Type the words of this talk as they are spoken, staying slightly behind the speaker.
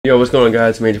Yo, what's going on,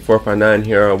 guys? Major459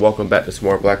 here. Welcome back to some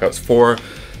more Black Ops 4.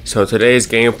 So today's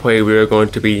gameplay, we are going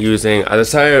to be using, I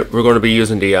decided we're going to be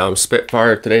using the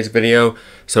Spitfire today's video.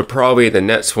 So probably the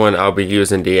next one I'll be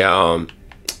using the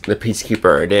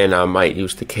Peacekeeper, then I might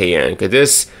use the KN. Cause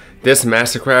this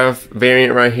Mastercraft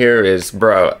variant right here is,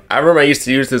 bro, I remember I used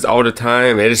to use this all the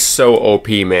time. It is so OP,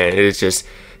 man. It's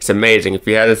amazing. If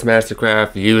you have this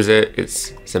Mastercraft, use it.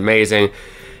 It's amazing.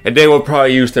 And then we'll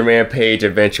probably use the Rampage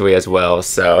eventually as well.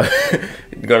 So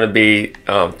it's gonna be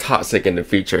toxic in the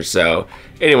future. So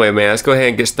anyway, man, let's go ahead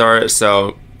and get started.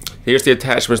 So here's the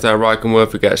attachments that I'm rocking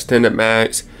with. We got extended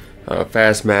mats,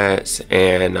 fast mats,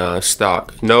 and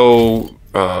stock. No,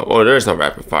 well, there's no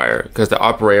rapid fire because the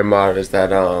operator mod is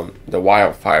that the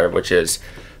wildfire, which is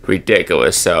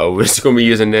ridiculous. So we're just gonna be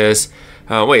using this.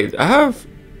 Wait, I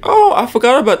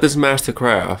forgot about this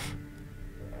Mastercraft.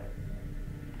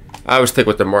 I would stick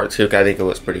with the Mark II. I think it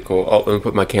looks pretty cool. Oh, let me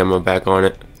put my camera back on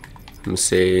it. Let me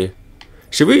see.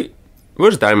 What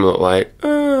does Diamond look like?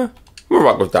 We'll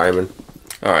rock with Diamond.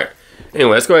 Alright.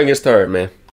 Anyway, let's go ahead and get started,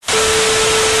 man.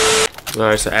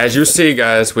 Alright, so as you see,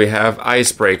 guys, we have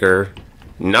Icebreaker.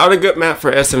 Not a good map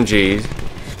for SMGs,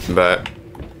 but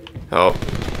oh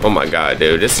my god,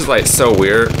 dude. This is like so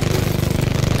weird.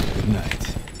 Good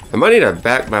night. I might need to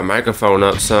back my microphone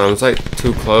up some. It's like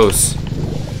too close.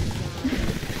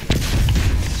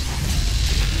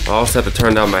 I also have to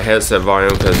turn down my headset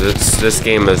volume because this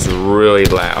game is really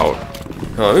loud.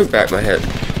 Oh, let me back my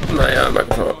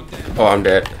microphone. Oh, I'm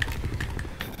dead.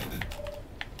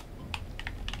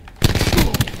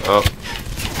 Oh.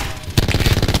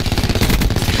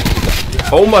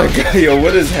 Oh my god, yo,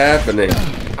 what is happening?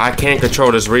 I can't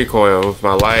control this recoil with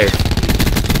my life.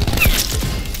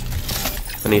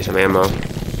 I need some ammo.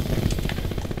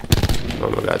 Oh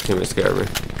my god, team is scared me.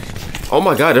 Oh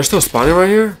my god, they're still spawning right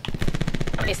here?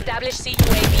 Establish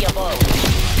CUAV above.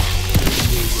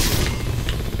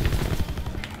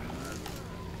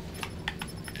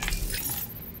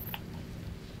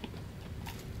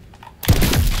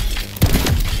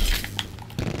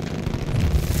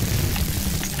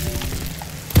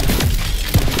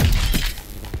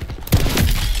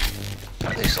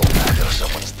 This'll matter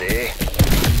someone's day.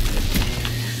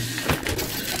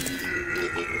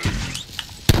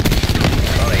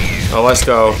 Oh, let's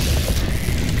go.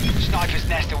 Sniper's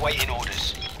nest awaiting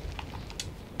orders.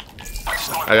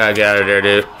 I gotta get out of there,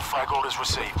 dude. Flag orders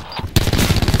received.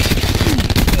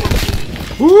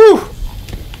 Woo!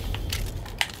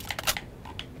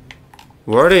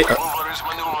 Where are they?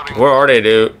 Where are they,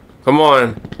 dude? Come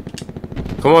on.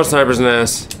 Come on, Sniper's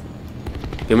Nest.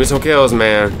 Give me some kills,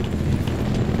 man.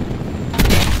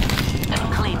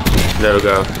 There we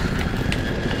go.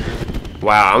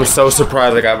 Wow, I'm so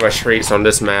surprised I got my streaks on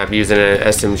this map using an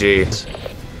SMG.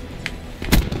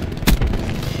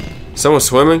 Someone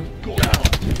swimming?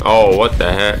 Oh, what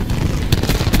the heck?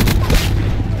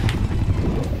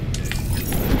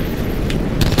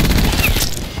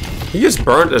 He just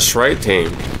burnt the strike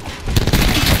team.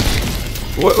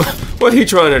 What he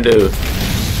trying to do?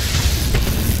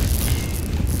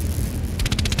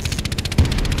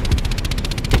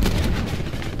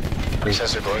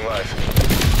 Sensor going live.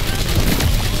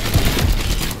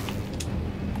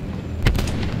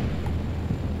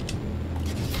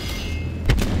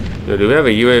 Yo, do we have a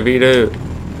UAV, dude?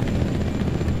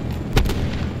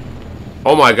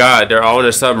 Oh my god, they're all in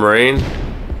a submarine?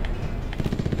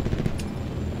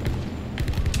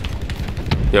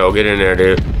 Yo, get in there,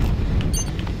 dude.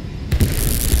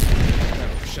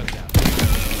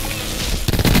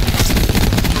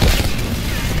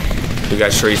 We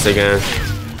got streets again.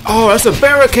 Oh, that's a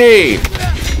barricade!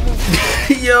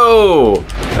 Yo!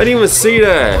 I didn't even see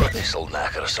that. This'll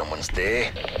knacker someone's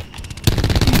day.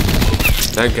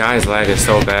 That guy's lagging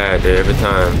so bad, dude, every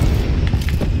time.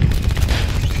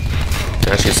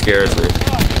 That shit scares me.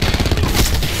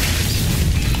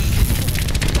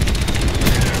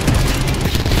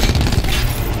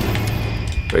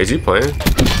 Wait, is he playing?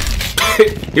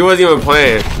 He wasn't even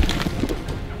playing.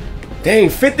 Dang,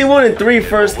 51-3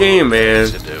 first game, man.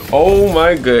 Oh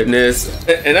my goodness.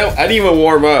 And I didn't even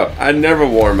warm up. I never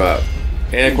warm up.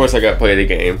 And of course I got to play the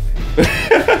game.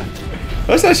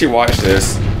 Let's actually watch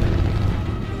this.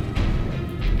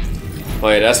 Oh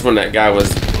yeah, that's when that guy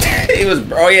was.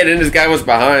 Oh yeah, then this guy was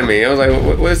behind me. I was like,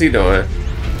 what is he doing?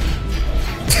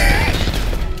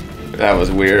 That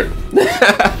was weird.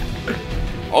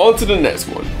 On to the next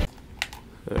one.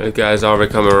 That guy's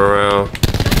already coming around.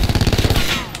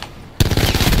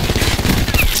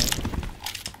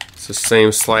 It's the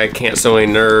same slide canceling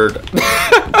nerd.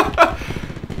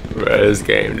 Right, this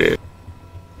game, dude.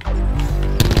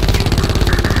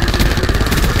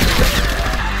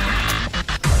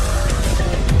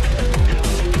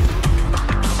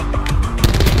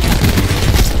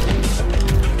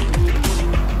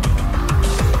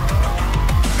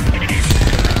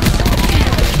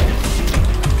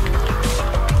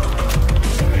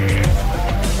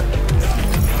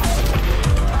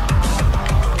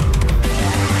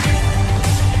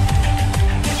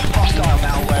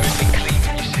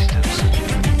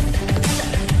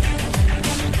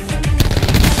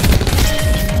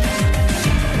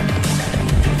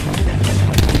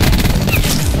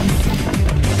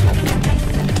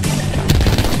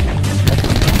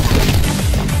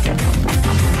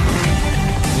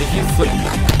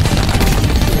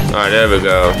 Alright, there we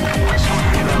go.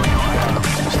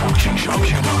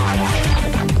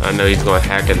 I know he's gonna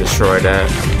hack and destroy that.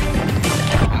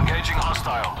 Engaging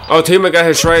hostile. Oh, teammate got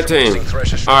his shred team.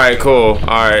 Alright, cool.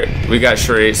 Alright, we got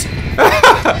shreds.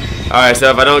 Alright, so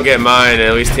if I don't get mine,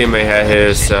 at least teammate had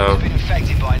his, so.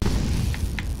 Infected by.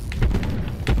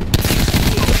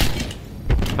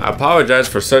 I apologize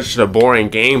for such a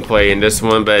boring gameplay in this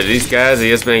one, but these guys have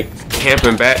just been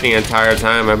camping back the entire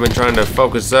time. I've been trying to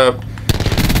focus up,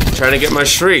 trying to get my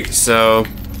streak, so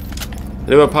I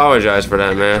do apologize for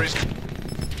that, man.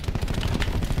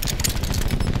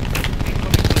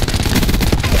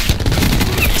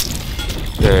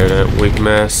 There, that weak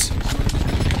mess.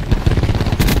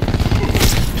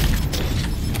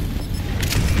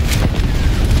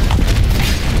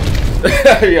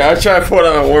 Yeah, I tried to pull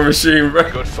out my war machine, bro.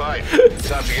 Good fight.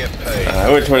 Time to get paid.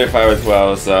 I went 25 as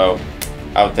well, so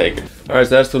I'll take it. Alright,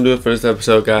 so that's gonna do it for this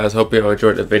episode, guys. Hope you all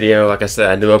enjoyed the video. Like I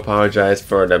said, I do apologize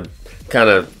for the kind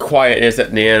of quietness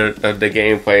at the end of the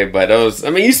gameplay, but it was, I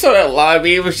mean, you saw that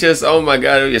lobby. It was just, oh my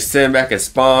god, it was just sitting back and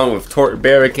spawn with torque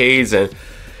barricades and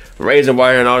razor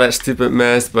wire and all that stupid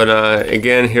mess. But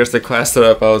again, here's the class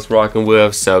setup I was rocking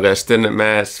with. So got extended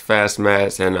mats, fast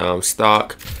mats, and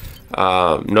stock.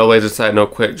 No laser sight, no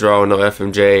quick draw, no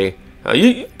FMJ.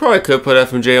 You probably could put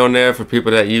FMJ on there for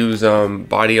people that use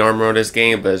body armor on this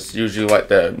game, but it's usually like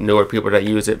the newer people that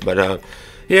use it. But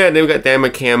yeah, then we got the ammo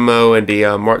camo and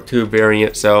the Mark II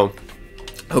variant. So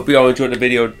hope you all enjoyed the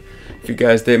video. If you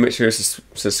guys did, make sure to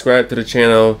subscribe to the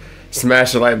channel.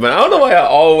 Smash the like button. I don't know why I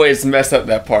always mess up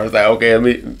that part. It's like, okay, let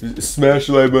me smash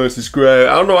the like button, subscribe.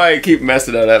 I don't know why I keep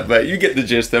messing that up, but you get the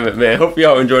gist of it, man. Hope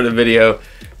y'all enjoyed the video.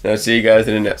 And I'll see you guys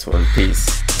in the next one.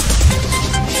 Peace.